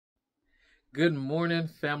Good morning,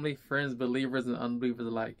 family, friends, believers, and unbelievers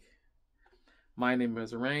alike. My name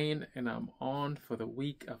is Rain, and I'm on for the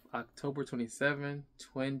week of October 27,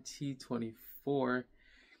 2024,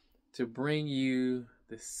 to bring you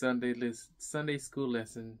the Sunday school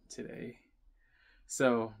lesson today.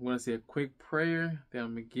 So, I'm going to say a quick prayer, then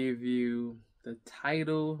I'm going to give you the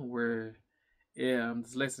title where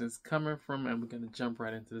this lesson is coming from, and we're going to jump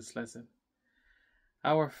right into this lesson.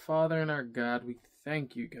 Our Father and our God, we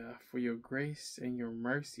thank you, God, for your grace and your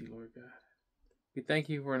mercy, Lord God. We thank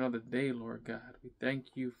you for another day, Lord God. We thank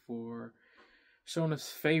you for showing us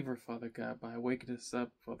favor, Father God, by waking us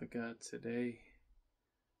up, Father God, today.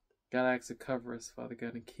 God, I ask to cover us, Father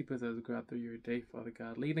God, and keep us as we go out through your day, Father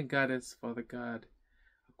God. Lead and guide us, Father God,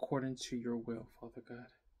 according to your will, Father God.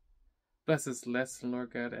 Bless this lesson,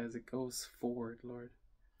 Lord God, as it goes forward, Lord.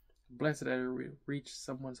 Bless it that it reach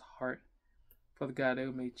someone's heart, Father God, that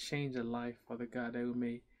it may change a life, Father God, that it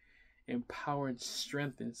may empower and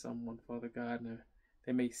strengthen someone, Father God, and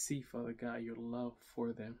they may see, Father God, your love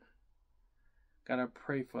for them. God, I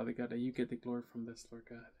pray, Father God, that you get the glory from this, Lord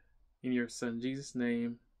God. In your Son, Jesus'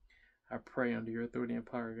 name, I pray under your authority and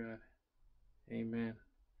power, God. Amen.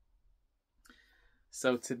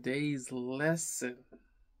 So today's lesson,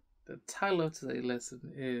 the title of today's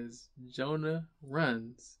lesson is Jonah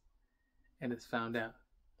Runs and is Found Out.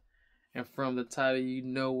 And from the title, you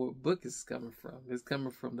know what book it's coming from. It's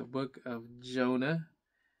coming from the book of Jonah,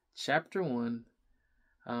 chapter 1,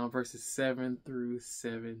 verses 7 through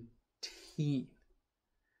 17.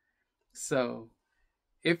 So,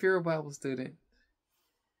 if you're a Bible student,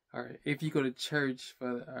 or if you go to church,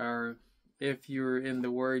 or if you're in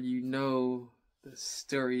the Word, you know the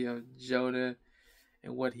story of Jonah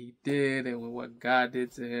and what he did and what God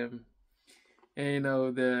did to him. And you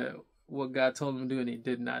know what God told him to do, and he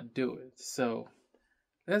did not do it. So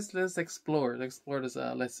let's explore this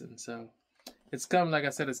lesson. So it's coming, like I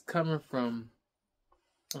said, it's coming from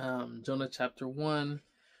Jonah chapter 1,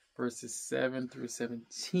 verses 7 through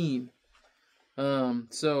 17.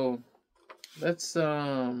 So let's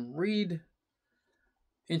read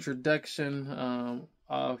introduction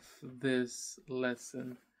of this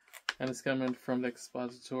lesson, and it's coming from the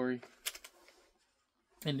expository,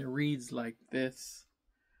 and it reads like this.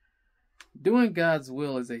 Doing God's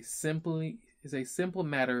will is a simple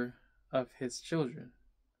matter of his children,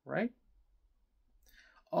 right?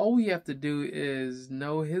 All we have to do is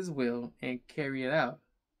know his will and carry it out,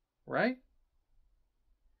 right?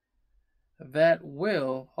 That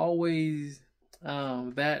will always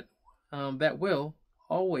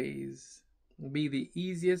be the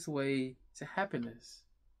easiest way to happiness,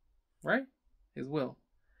 right? His will.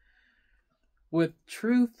 With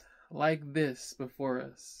truth like this before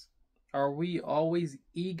us, are we always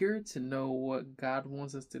eager to know what God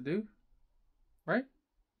wants us to do? Right?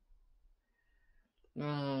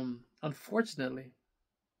 Unfortunately,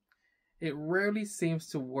 it rarely seems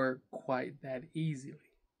to work quite that easily.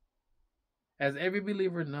 As every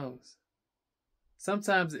believer knows,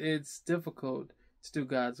 sometimes it's difficult to do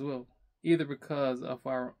God's will, either because of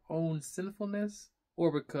our own sinfulness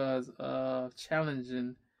or because of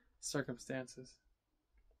challenging circumstances.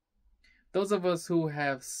 Those of us who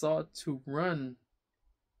have sought to run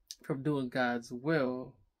from doing God's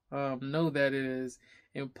will know that it is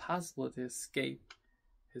impossible to escape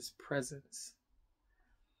his presence.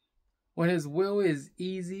 When his will is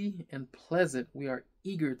easy and pleasant, we are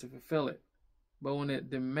eager to fulfill it. But when it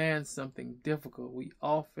demands something difficult, we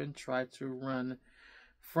often try to run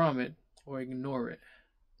from it or ignore it.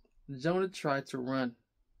 Jonah tried to run,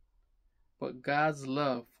 but God's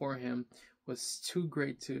love for him was too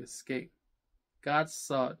great to escape. God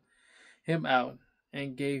sought him out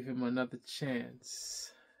and gave him another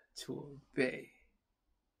chance to obey.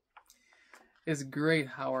 It's great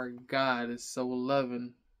how our God is so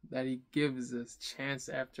loving that he gives us chance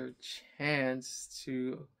after chance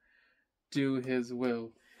to do his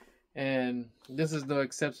will. And this is no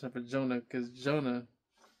exception for Jonah, because Jonah,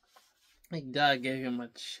 God gave him a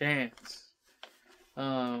chance.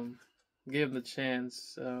 Gave him the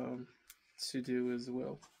chance to do his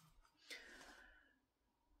will.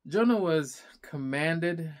 Jonah was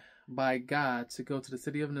commanded by God to go to the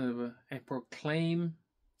city of Nineveh and proclaim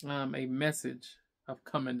a message of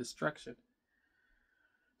coming destruction.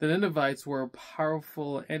 The Ninevites were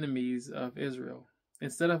powerful enemies of Israel.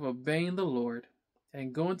 Instead of obeying the Lord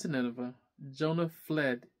and going to Nineveh, Jonah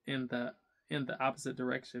fled in the opposite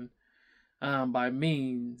direction by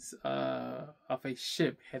means of a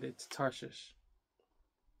ship headed to Tarshish.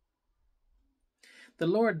 The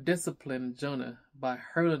Lord disciplined Jonah by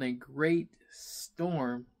hurling a great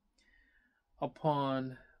storm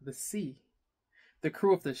upon the sea. The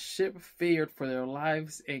crew of the ship feared for their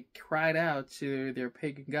lives and cried out to their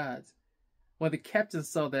pagan gods. When the captain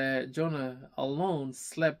saw that Jonah alone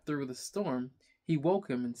slept through the storm, he woke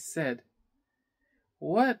him and said,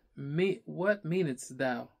 What meanest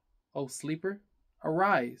thou, O sleeper?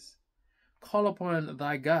 Arise, call upon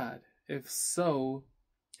thy God, if so,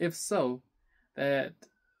 that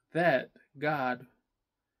God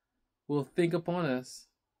will think upon us,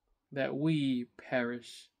 that we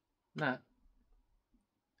perish not.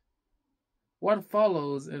 What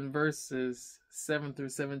follows in verses 7 through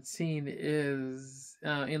 17 is,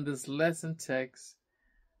 in this lesson text,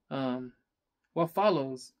 what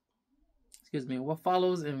follows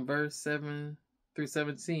in verse 7 through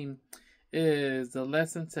 17 is the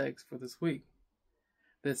lesson text for this week.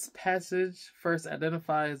 This passage first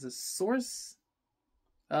identifies the source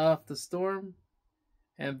of the storm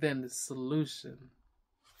and then the solution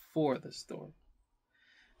for the storm.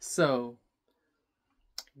 So,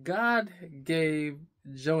 God gave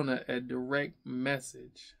Jonah a direct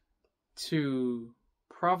message to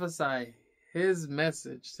prophesy his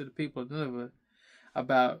message to the people of Nineveh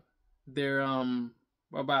about their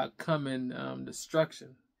about coming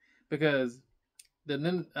destruction, because the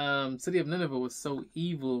city of Nineveh was so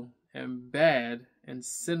evil and bad and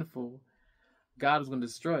sinful. God was going to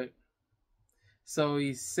destroy it. So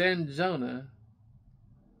he sent Jonah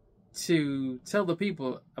to tell the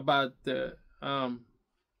people about the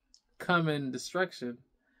coming destruction,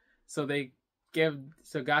 so God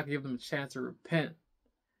could give them a chance to repent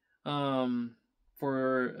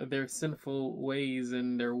for their sinful ways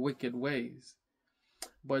and their wicked ways.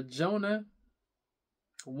 But Jonah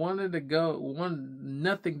wanted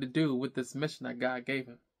nothing to do with this mission that God gave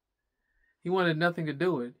him. He wanted nothing to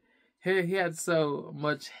do with it. He had so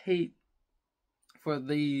much hate for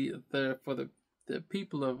the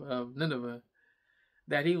people of Nineveh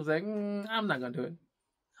that he was like, I'm not gonna do it.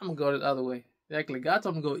 I'm gonna go the other way. Actually, God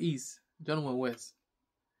told him to go east. Jonah went west,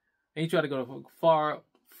 and he tried to go far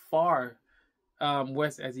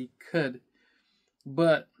west as he could.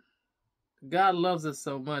 But God loves us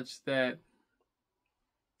so much that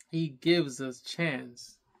He gives us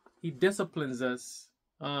chance. He disciplines us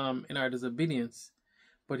in our disobedience,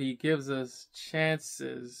 but He gives us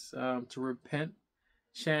chances to repent,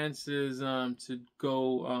 chances to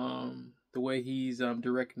go the way He's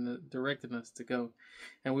directing us to go.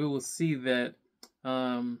 And we will see that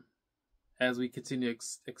as we continue to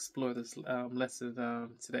explore this lesson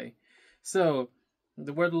today. So,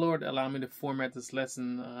 the word of the Lord allowed me to format this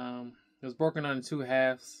lesson. It was broken down in two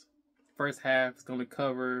halves. First half is going to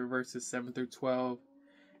cover verses 7 through 12,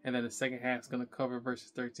 and then the second half is going to cover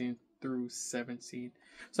verses 13 through 17.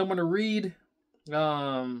 So I'm going to read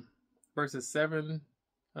verses 7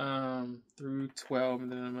 through 12,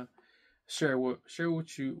 and then I'm going to share with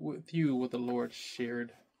you what the Lord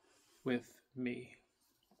shared with me.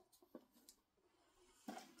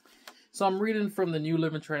 So I'm reading from the New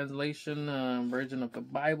Living Translation version of the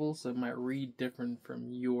Bible, so it might read different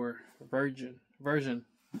from your version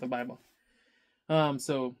of the Bible.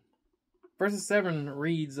 So verse 7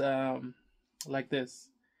 reads like this.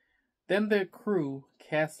 Then the crew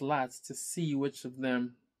cast lots to see which of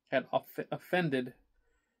them had offended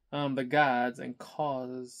the gods and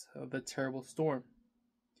caused the terrible storm.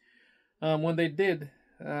 When they did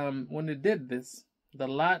this, the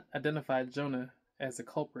lot identified Jonah as the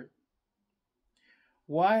culprit.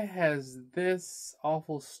 Why has this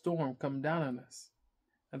awful storm come down on us?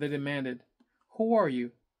 And they demanded, Who are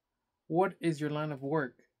you? What is your line of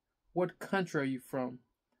work? What country are you from?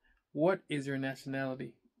 What is your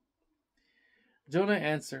nationality? Jonah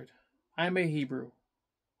answered, I am a Hebrew.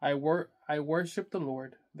 I worship the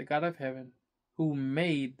Lord, the God of heaven, who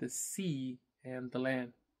made the sea and the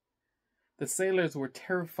land. The sailors were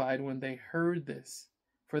terrified when they heard this,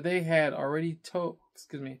 for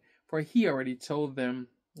he already told them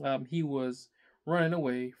he was running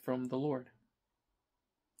away from the Lord.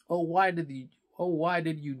 Oh, why did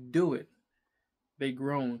you do it? They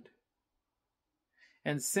groaned.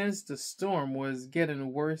 And since the storm was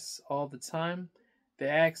getting worse all the time, they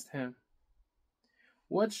asked him,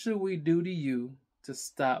 What should we do to you to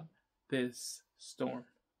stop this storm?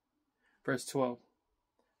 Verse 12.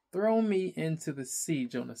 Throw me into the sea,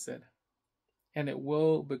 Jonah said, and it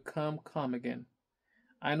will become calm again.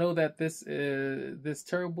 I know that this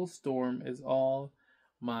terrible storm is all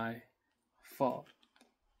my fault.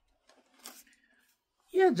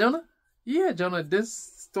 Yeah, Jonah, this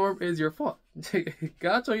storm is your fault.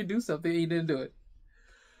 God told you to do something and you didn't do it.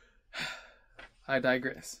 I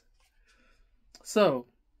digress. So,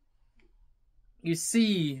 you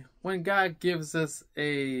see, when God gives us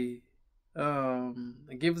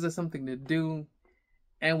something to do,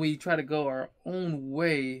 and we try to go our own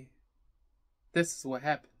way, this is what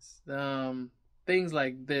happens. Things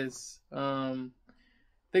like this, happen.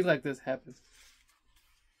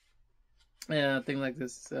 Yeah, things like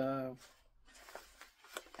this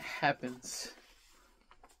happens.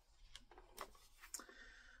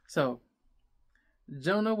 So,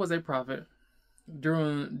 Jonah was a prophet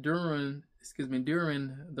during the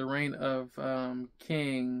reign of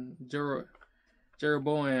King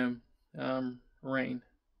Jeroboam reign.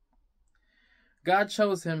 God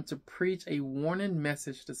chose him to preach a warning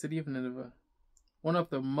message to the city of Nineveh, one of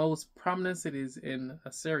the most prominent cities in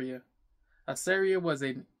Assyria. Assyria was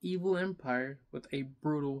an evil empire with a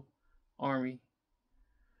brutal army.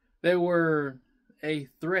 They were a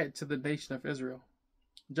threat to the nation of Israel.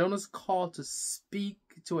 Jonah's call to speak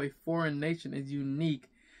to a foreign nation is unique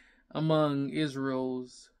among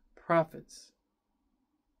Israel's prophets.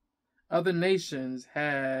 Other nations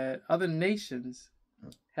had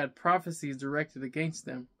prophecies directed against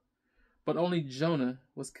them, but only Jonah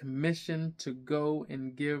was commissioned to go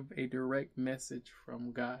and give a direct message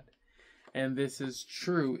from God. And this is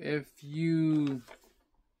true. If you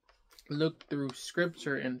look through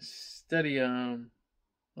scripture and study the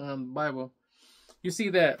Bible, you see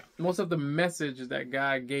that most of the messages that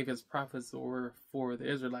God gave his prophets were for the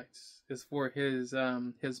Israelites. It's for his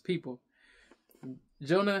people.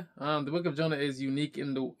 Jonah, the book of Jonah is unique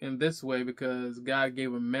in this way because God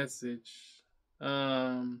gave a message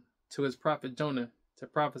to his prophet Jonah to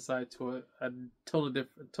prophesy to a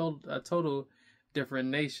total different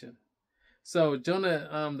nation. So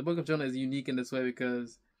Jonah, the book of Jonah is unique in this way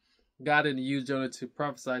because God didn't use Jonah to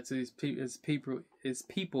prophesy to his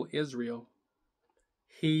people Israel.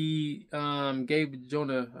 He gave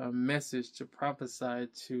Jonah a message to prophesy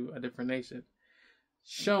to a different nation,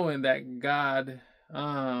 showing that God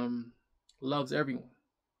loves everyone.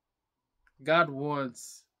 God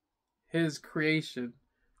wants his creation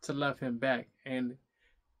to love him back and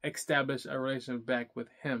establish a relationship back with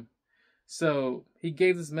him. So he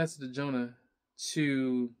gave this message to Jonah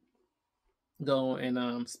to go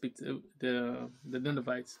and speak to the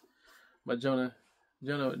Ninevites, but Jonah, I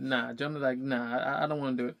don't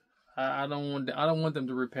want to do it. I don't want them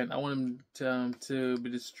to repent. I want them to be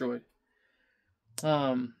destroyed.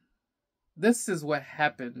 This is what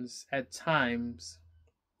happens at times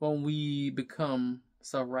when we become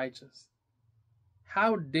self-righteous.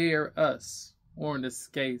 How dare us, or in this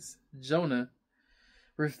case, Jonah,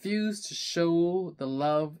 refuse to show the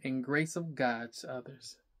love and grace of God to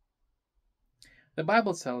others? The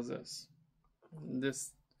Bible tells us,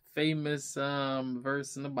 this famous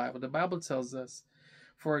verse in the Bible tells us,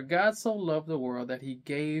 "For God so loved the world that he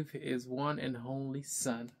gave his one and only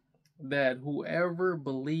Son, that whoever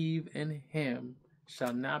believe in him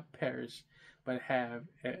shall not perish, but have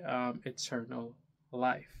eternal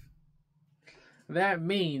life." That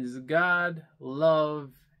means God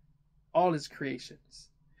loved all his creations.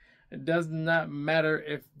 It does not matter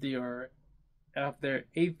if they're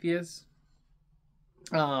atheists,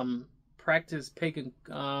 practice pagan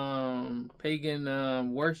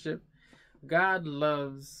worship. God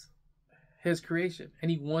loves his creation,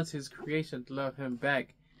 and he wants his creation to love him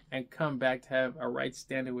back and come back to have a right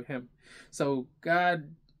standing with him. So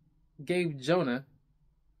God gave Jonah,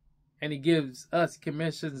 and he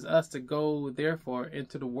commissions us to go therefore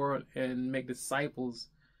into the world and make disciples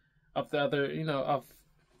of of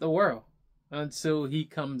the world until he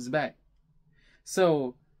comes back.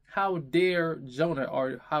 So how dare Jonah,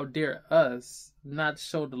 or how dare us, not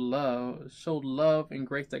show love and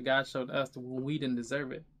grace that God showed us when we didn't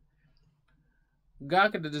deserve it?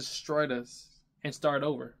 God could have destroyed us and start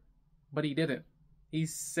over, but he didn't. He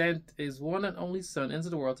sent his one and only Son into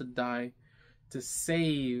the world to die to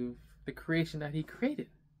save the creation that he created.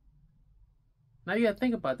 Now you gotta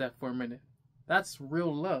think about that for a minute. That's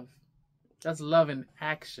real love. That's love in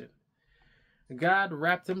action. God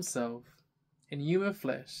wrapped himself in human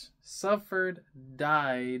flesh, suffered,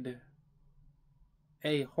 died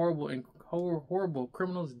a horrible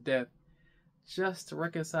criminal's death just to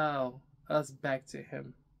reconcile us back to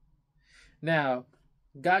him. Now,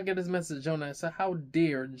 God gave his message to Jonah. So how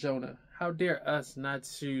dare Jonah? How dare us not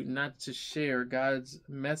to share God's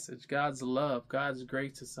message, God's love, God's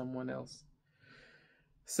grace to someone else?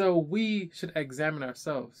 So we should examine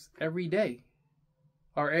ourselves every day,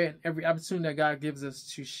 or at every opportunity that God gives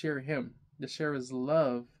us to share him, to share his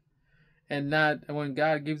love, and not when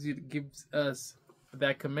God gives us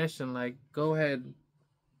that commission, like, go ahead,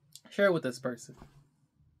 share it with this person.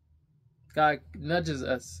 God nudges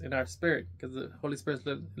us in our spirit because the Holy Spirit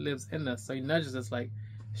lives in us. So he nudges us like,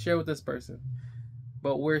 share with this person.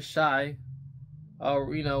 But we're shy or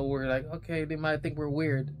we're like, okay, they might think we're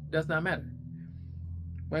weird. Does not matter.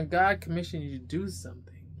 When God commissions you to do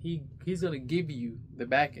something, He's gonna give you the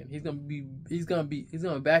backing. He's gonna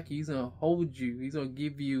back you. He's gonna hold you. He's gonna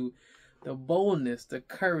give you the boldness, the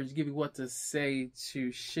courage, give you what to say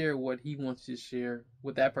to share what He wants you to share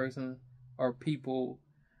with that person or people,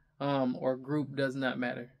 or group. Does not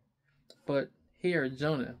matter. But here,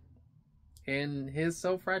 Jonah, in his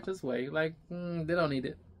self-righteous way, like, they don't need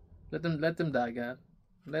it. Let them die, God.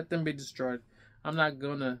 Let them be destroyed. I'm not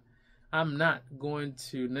going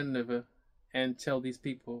to Nineveh and tell these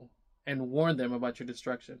people and warn them about your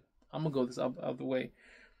destruction. I'm gonna go this other way.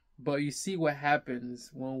 But you see what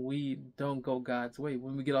happens when we don't go God's way,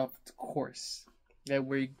 when we get off the course. That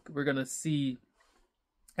we're gonna see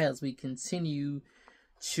as we continue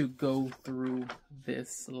to go through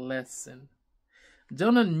this lesson.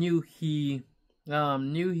 Jonah knew he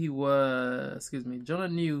was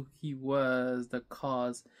the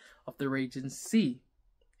cause of the raging sea,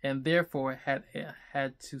 and therefore had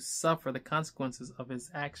to suffer the consequences of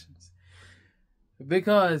his actions.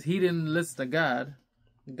 Because he didn't listen to God,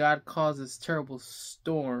 God causes terrible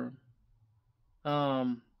storm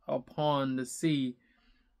upon the sea,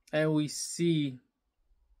 and we're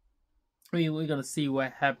gonna see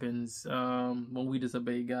what happens when we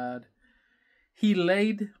disobey God. He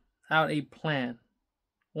laid out a plan,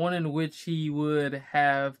 one in which he would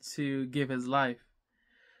have to give his life.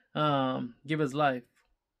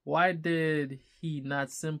 Why did he not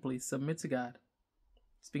simply submit to God?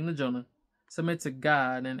 Speaking to Jonah, submit to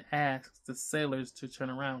God and ask the sailors to turn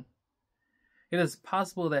around. It is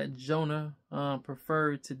possible that Jonah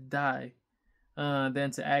preferred to die than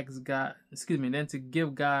to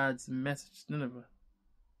give God's message to Nineveh.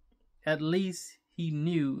 At least he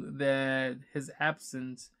knew that his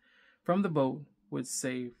absence from the boat would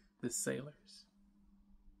save the sailors.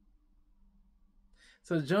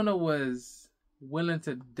 So Jonah was willing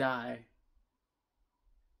to die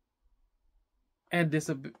and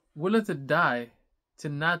willing to die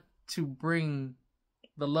to bring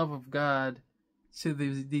the love of God to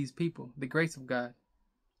these people, the grace of God,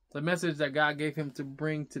 the message that God gave him to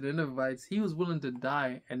bring to the Ninevites. He was willing to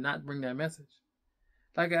die and not bring that message.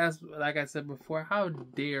 Like I said before, how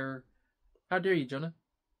dare you, Jonah?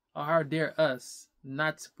 Or how dare us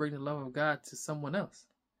not to bring the love of God to someone else?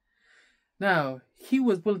 Now, he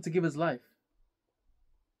was willing to give his life.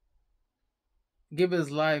 Give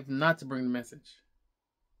his life not to bring the message.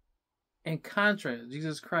 In contrast,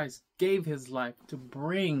 Jesus Christ gave his life to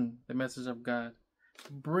bring the message of God,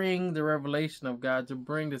 to bring the revelation of God, to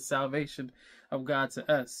bring the salvation of God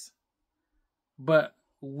to us. But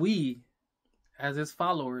we, as his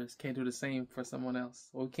followers, can't do the same for someone else.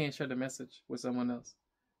 Or we can't share the message with someone else.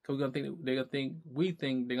 Because they're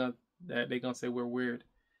gonna say we're weird.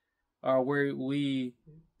 Or we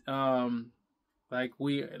act like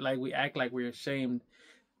we're ashamed,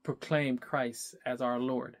 proclaim Christ as our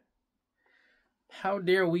Lord. How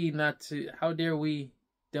dare we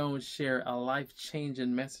don't share a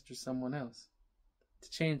life-changing message with someone else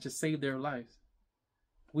to save their lives?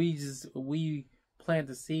 We plant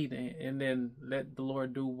the seed and then let the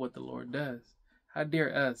Lord do what the Lord does. How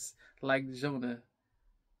dare us, like Jonah,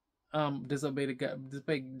 disobey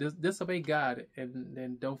God and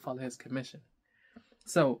then don't follow his commission.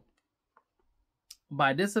 So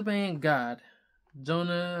by disobeying God,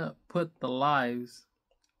 Jonah put the lives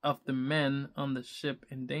of the men on the ship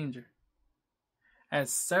in danger.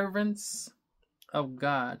 As servants of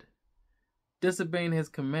God, disobeying his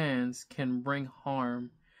commands can bring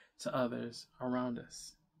harm to others around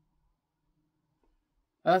us.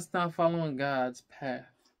 Us not following God's path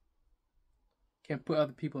can put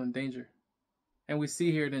other people in danger. And we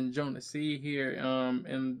see here in Jonah,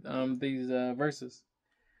 in these verses.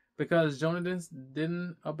 Because Jonah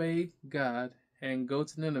didn't obey God and go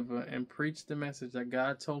to Nineveh and preach the message that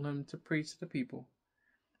God told him to preach to the people,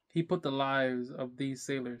 he put the lives of these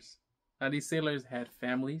sailors. Now, these sailors had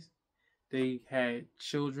families, they had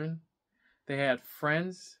children, they had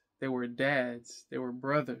friends, they were dads, they were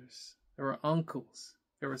brothers, they were uncles,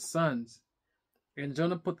 they were sons. And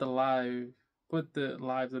Jonah put the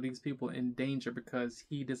lives of these people in danger because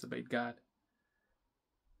he disobeyed God.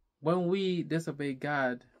 When we disobey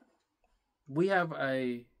God, we have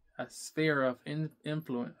a sphere of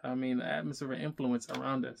influence, an atmosphere of influence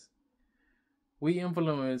around us. We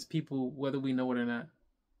influence people whether we know it or not.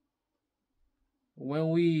 When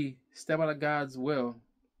we step out of God's will,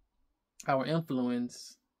 our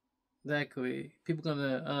influence, people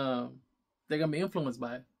they're gonna be influenced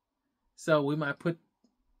by it. So we might put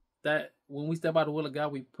that, when we step out of the will of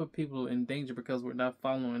God, we put people in danger because we're not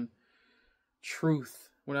following truth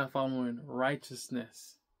We're not following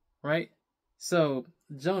righteousness, right? So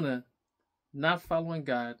Jonah, not following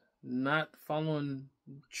God, not following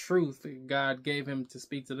truth that God gave him to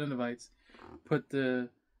speak to the Ninevites, put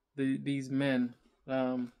these men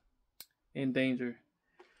in danger.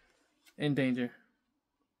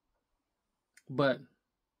 But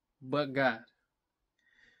God,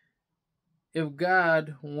 if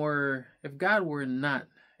God were not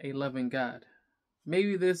a loving God,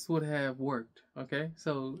 maybe this would have worked. Okay,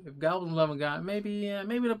 so if God was a loving God, maybe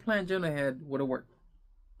the plan Jonah had would have worked.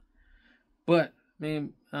 But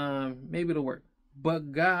maybe it'll work.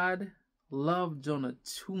 But God loved Jonah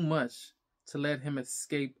too much to let him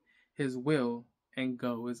escape his will and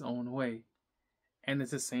go his own way. And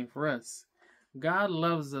it's the same for us. God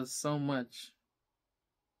loves us so much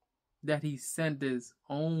that he sent his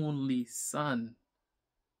only son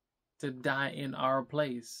to die in our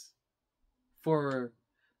place for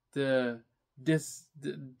the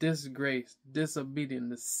disgrace, disobedience,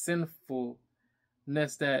 the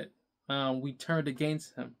sinfulness that we turned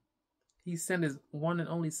against him. He sent his one and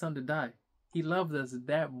only son to die. He loved us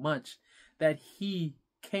that much that he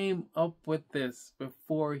came up with this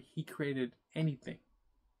before he created anything.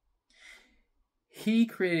 He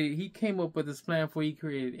came up with this plan before he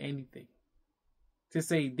created anything. To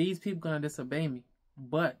say, these people gonna disobey me.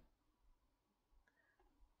 But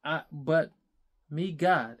me,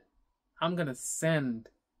 God, I'm gonna send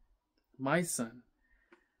my son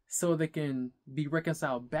so they can be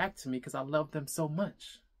reconciled back to me because I love them so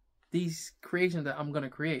much. These creations that I'm gonna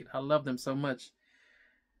create, I love them so much.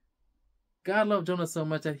 God loved Jonah so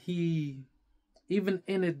much that he, even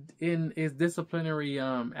in his disciplinary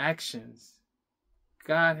actions,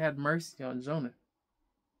 God had mercy on Jonah.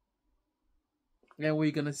 And we're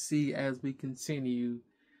going to see as we continue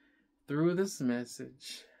through this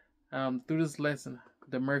message, through this lesson,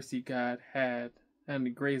 the mercy God had and the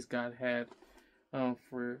grace God had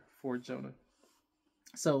for Jonah.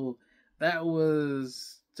 So that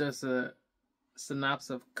was just a synopsis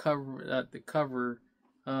of the cover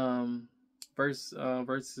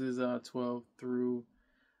verses 12 through,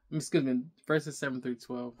 verses 7 through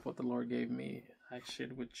 12. What the Lord gave me, I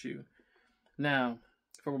shared with you. Now,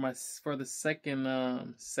 for the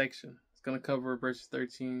second section, it's gonna cover verses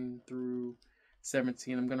 13 through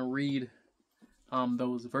 17. I'm gonna read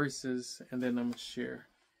those verses and then I'm gonna share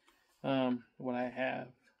what I have.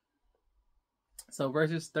 So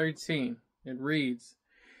verses 13, it reads,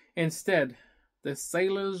 "Instead, the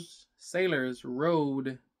sailors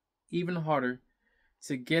rowed even harder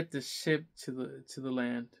to get the ship to the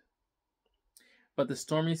land, but the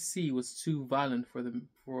stormy sea was too violent for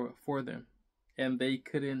them, and they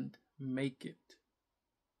couldn't make it.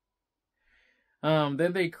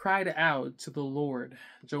 Then they cried out to the Lord,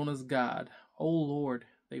 Jonah's God. O Lord,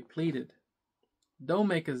 they pleaded, don't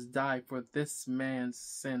make us die for this man's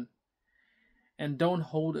sin, and don't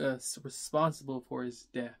hold us responsible for his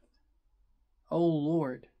death. O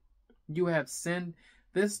Lord, you have sent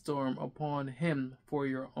this storm upon him for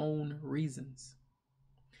your own reasons."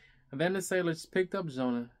 And then the sailors picked up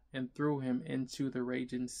Jonah and threw him into the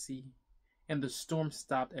raging sea, and the storm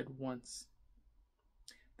stopped at once.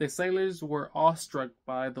 The sailors were awestruck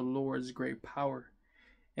by the Lord's great power,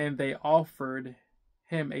 and they offered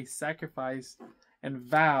him a sacrifice and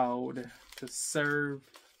vowed to serve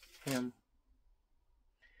him.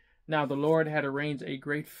 Now the Lord had arranged a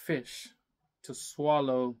great fish to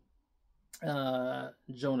swallow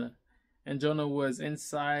Jonah, and Jonah was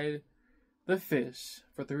inside the fish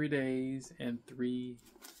for 3 days and 3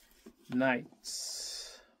 nights.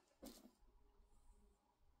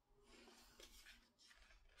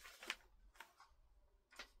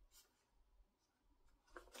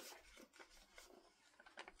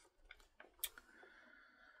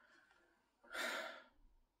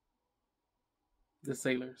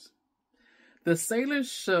 The sailors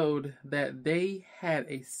showed that they had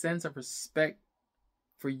a sense of respect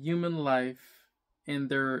for human life in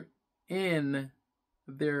their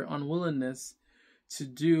unwillingness to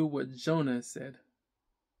do what Jonah said.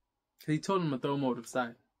 He told them to throw him over the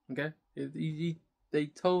side. Okay, he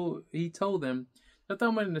told them to throw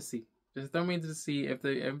him into the sea. Just throw me into the sea. If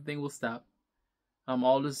everything will stop,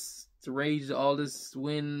 all this rage, all this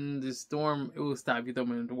wind, this storm, it will stop. You throw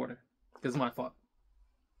me into the water because it's my fault.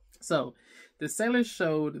 So the sailors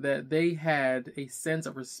showed that they had a sense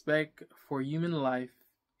of respect for human life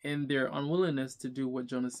in their unwillingness to do what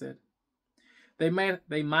Jonah said. They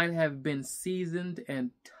might have been seasoned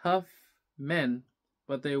and tough men,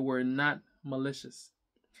 but they were not malicious.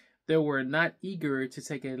 They were not eager to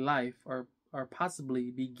take a life or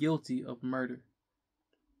possibly be guilty of murder.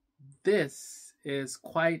 This is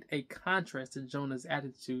quite a contrast to Jonah's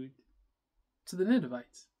attitude to the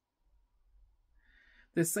Ninevites.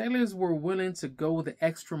 The sailors were willing to go the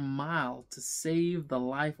extra mile to save the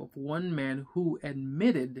life of one man who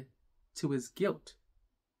admitted to his guilt,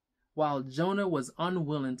 while Jonah was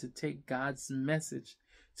unwilling to take God's message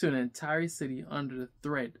to an entire city under the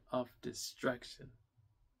threat of destruction.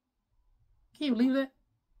 Can you believe that?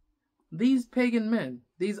 These pagan men,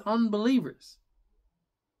 these unbelievers,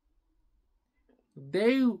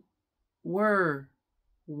 they were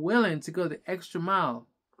willing to go the extra mile,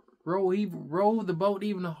 row the boat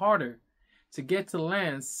even harder to get to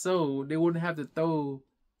land so they wouldn't have to throw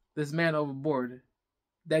this man overboard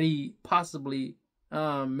that he possibly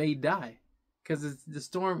may die, because the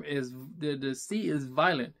storm is the sea is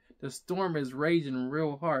violent. The storm is raging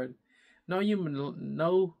real hard. No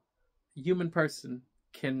human person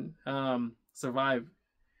can survive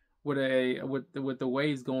with the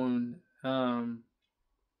waves going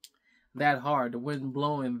that hard, the wind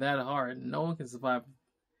blowing that hard. No one can survive.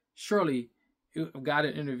 Surely, if God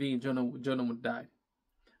had intervened, Jonah would have died.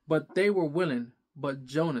 But they were willing. But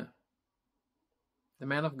Jonah, the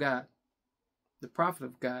man of God, the prophet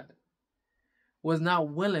of God, was not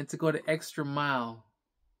willing to go the extra mile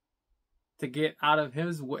to get out of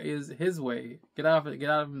his way, get out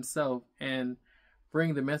of himself, and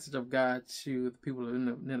bring the message of God to the people of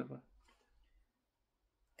Nineveh.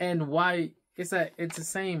 And why it's the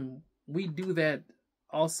same. We do that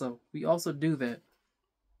also. We also do that.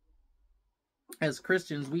 As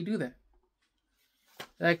Christians, we do that.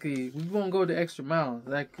 Like, we won't go the extra mile.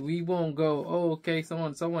 Like, we won't go, oh, okay,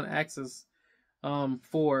 someone asks us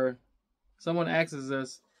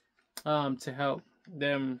to help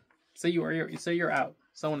them. Say you're out.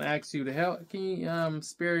 Someone asks you to help. Can you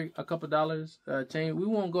spare a couple dollars change? We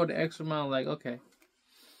won't go the extra mile. Like, okay,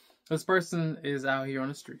 this person is out here on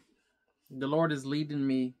the street. The Lord is leading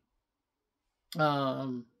me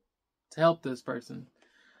to help this person.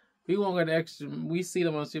 We won't go the extra. We see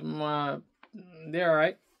them on the street. They're all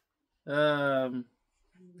right.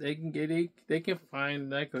 They can find,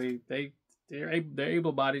 likely they're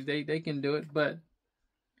able-bodied. They can do it. But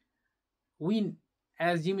we,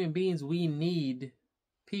 as human beings, we need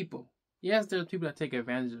people. Yes, there's people that take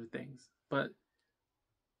advantage of things, but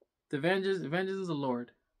the vengeance is the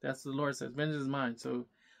Lord. That's what the Lord says. Vengeance is mine. So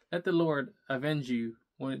let the Lord avenge you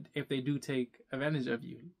if they do take advantage of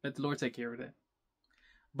you. Let the Lord take care of that.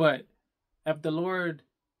 But if the Lord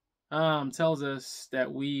tells us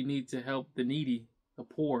that we need to help the needy, the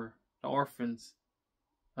poor, the orphans,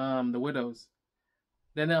 the widows,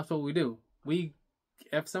 then that's what we do. We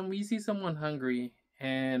see someone hungry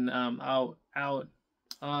and out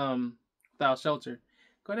without shelter,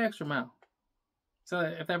 go the extra mile. So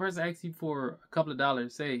if that person asks you for a couple of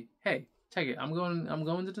dollars, say, hey, check it. I'm going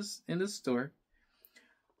to this store.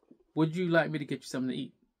 Would you like me to get you something to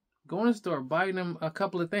eat? Go in the store, buy them a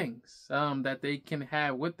couple of things that they can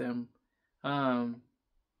have with them.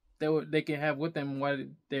 They can have with them while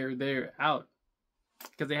they're out,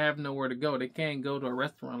 because they have nowhere to go. They can't go to a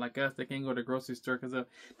restaurant like us. They can't go to a grocery store because they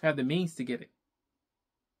have the means to get it.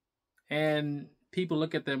 And people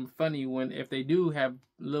look at them funny if they do have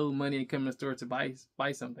little money and come in the store to buy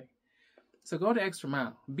something. So go the extra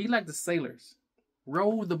mile. Be like the sailors.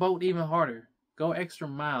 Row the boat even harder. Go extra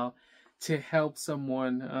mile to help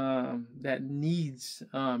someone that needs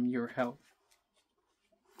your help.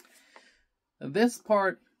 This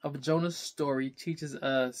part of Jonah's story teaches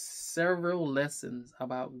us several lessons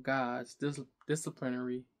about God's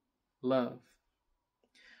disciplinary love.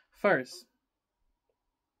 First,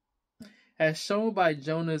 as shown by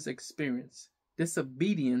Jonah's experience,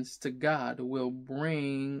 disobedience to God's will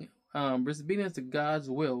brings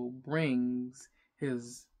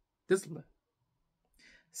his discipline.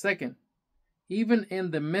 Second, even in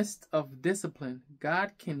the midst of discipline,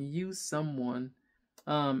 God can use someone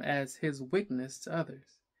as his witness to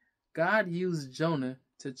others. God used Jonah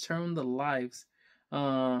to turn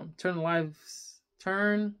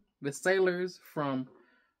the sailors from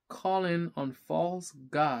calling on false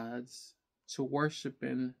gods to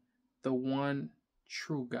worshiping the one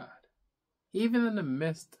true God. Even in the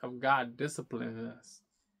midst of God disciplining us,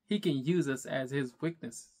 he can use us as his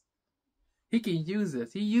witnesses. He can use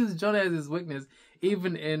us. He used Jonah as his witness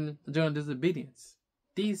even in Jonah's disobedience.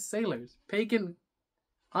 These sailors, pagan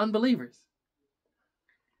unbelievers,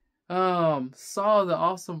 saw the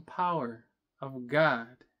awesome power of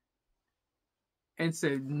God and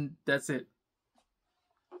said, "That's it.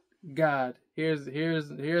 God, here's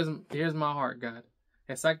my heart, God.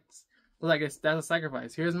 That's a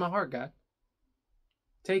sacrifice. Here's my heart, God.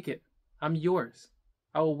 Take it. I'm yours.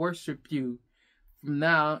 I will worship you from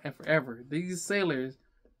now and forever. These sailors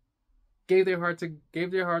gave their heart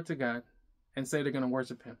to God and say they're going to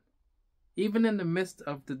worship him. Even in the midst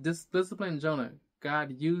of the discipline Jonah,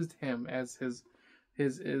 God used him as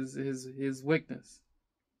his weakness.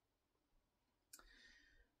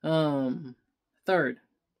 Third,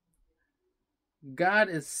 God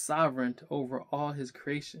is sovereign over all his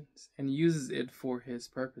creations and uses it for his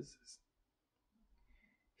purposes.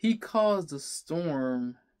 He caused the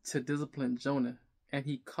storm to discipline Jonah, and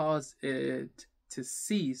he caused it to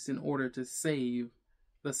cease in order to save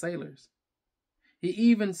the sailors. He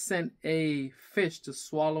even sent a fish to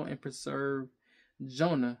swallow and preserve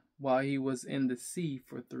Jonah while he was in the sea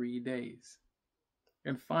for 3 days.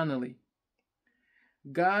 And finally,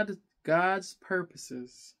 God's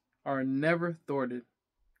purposes are never thwarted.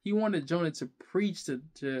 He wanted Jonah to preach to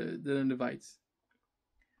the Ninevites.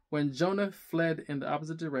 When Jonah fled in the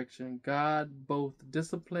opposite direction, God both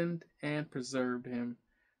disciplined and preserved him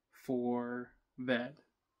for that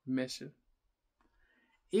mission.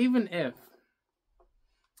 Even if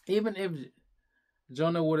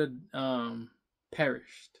Jonah would have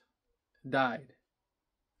perished, died,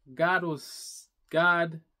 God's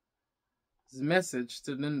message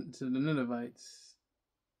to the Ninevites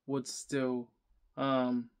would still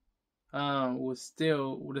have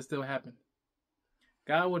happened.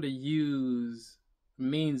 God would have used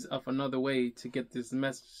means of another way to get this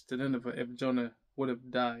message to Nineveh if Jonah would have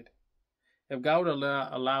died. If God would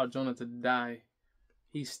have allowed Jonah to die,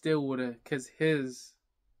 he still would have, because his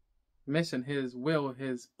mission, his will,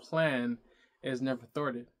 his plan is never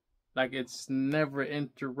thwarted. Like, it's never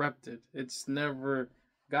interrupted. It's never,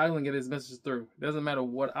 God will get his message through. It doesn't matter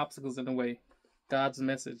what obstacles in the way. God's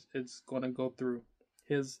message, it's going to go through.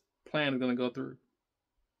 His plan is going to go through.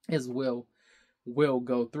 His will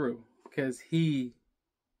go through, because he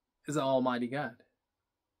is an almighty God.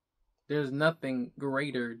 There's nothing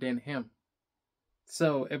greater than him.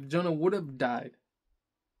 So if Jonah would have died,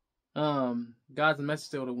 God's message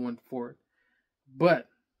still would have went forward. But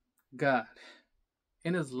God,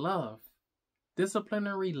 in his love,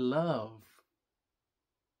 disciplinary love,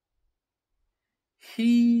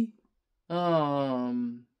 he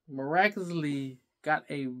miraculously got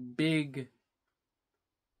a big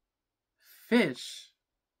fish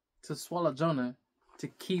to swallow Jonah to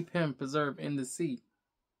keep him preserved in the sea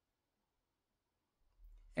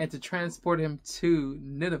and to transport him to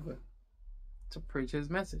Nineveh to preach his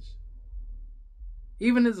message.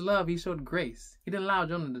 Even his love, he showed grace. He didn't allow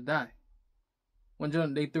Jonah to die.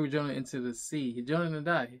 When they threw Jonah into the sea, Jonah didn't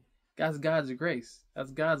die. That's God's grace.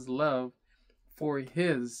 That's God's love for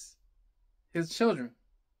his children.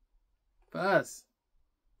 For us.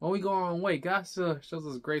 When we go our own way, God still shows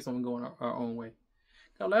us grace when we go our own way.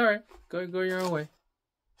 God, all right, go your own way.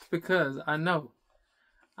 Because I know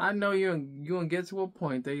you're going to get to a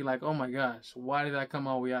point that you're like, oh my gosh, why did I come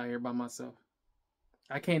all the way out here by myself?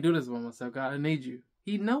 I can't do this by myself. God, I need you.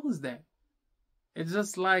 He knows that. It's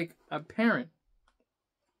just like a parent.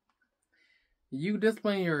 You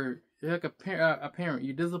discipline like a parent.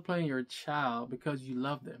 You discipline your child because you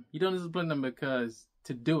love them. You don't discipline them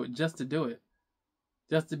to do it, just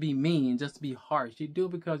to be mean, just to be harsh. You do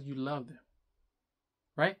it because you love them.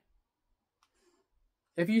 Right?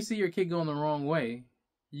 If you see your kid going the wrong way,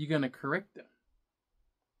 you're gonna correct them.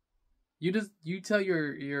 You tell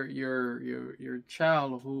your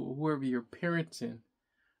child, whoever you're parenting,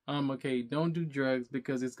 okay, don't do drugs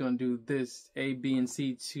because it's gonna do this, A, B, and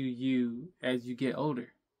C to you as you get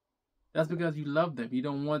older. That's because you love them. You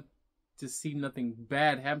don't want to see nothing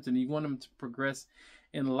bad happen to them. You want them to progress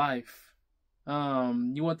in life.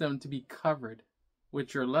 You want them to be covered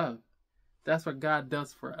with your love. That's what God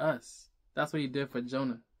does for us. That's what he did for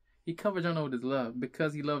Jonah. He covered Jonah with his love.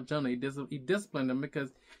 Because he loved Jonah, he disciplined him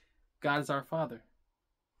because God is our Father.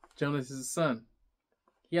 Jonah is his son.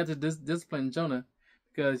 He had to discipline Jonah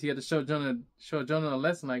because he had to show Jonah a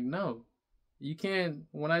lesson. Like, no, you can't.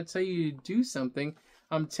 When I tell you to do something,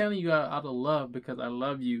 I'm telling you out of love because I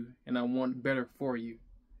love you and I want better for you.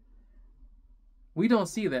 We don't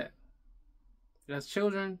see that. As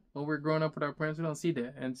children, when we're growing up with our parents, we don't see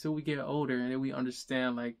that until we get older and then we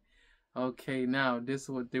understand, like, okay, now this is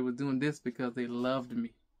what they were doing this because they loved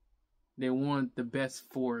me. They want the best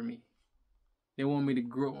for me. They want me to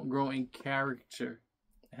grow in character,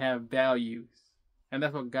 have values. And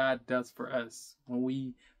that's what God does for us when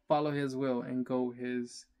we follow his will and go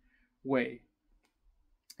his way.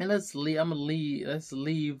 And let's leave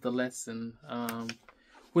the lesson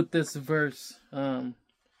with this verse from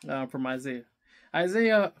Isaiah.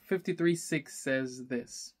 Isaiah 53:6 says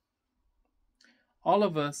this: all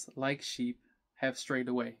of us, like sheep, have strayed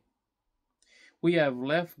away. We have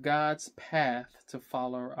left God's path to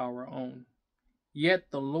follow our own.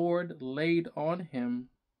 Yet the Lord laid on him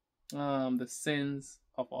the sins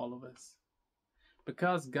of all of us.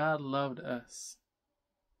 Because God loved us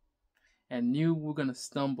and knew we were going to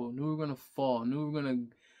stumble, knew we were going to fall, knew we were going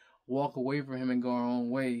to walk away from him and go our own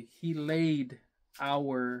way, he laid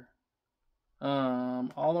our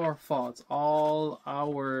all our faults, all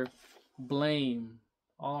our blame,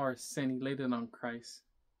 all our sin, he laid it on Christ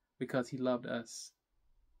because he loved us.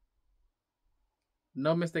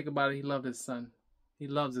 No mistake about it, he loved his son. He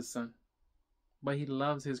loves his son. But he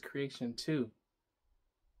loves his creation too.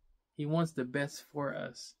 He wants the best for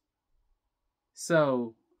us.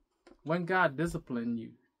 So when God disciplines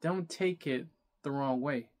you, don't take it the wrong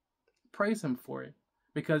way. Praise him for it,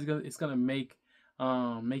 because it's gonna make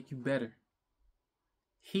you better.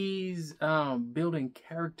 He's building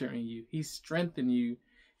character in you. He's strengthening you.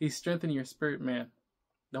 He's strengthening your spirit, man.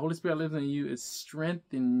 The Holy Spirit lives in you, is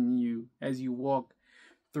strengthening you as you walk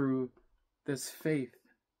through this faith,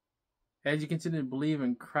 as you continue to believe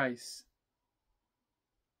in Christ,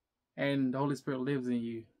 and the Holy Spirit lives in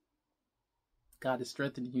you. God is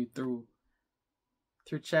strengthening you through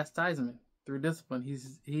chastisement, through discipline.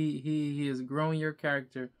 He is growing your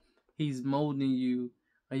character. He's molding you.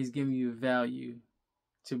 He's giving you value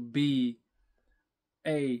to be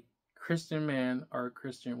a Christian man or a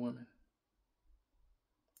Christian woman.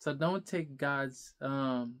 So don't take God's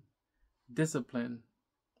discipline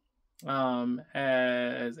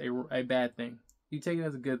as a bad thing. You take it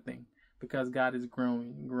as a good thing, because God is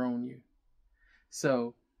growing you.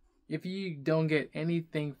 So if you don't get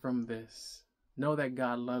anything from this, know that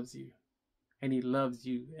God loves you, and he loves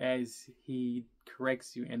you as he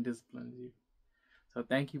corrects you and disciplines you. So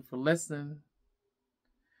thank you for listening.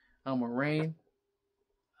 I'm Rain.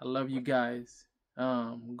 I love you guys.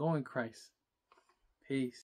 Go in Christ. Peace.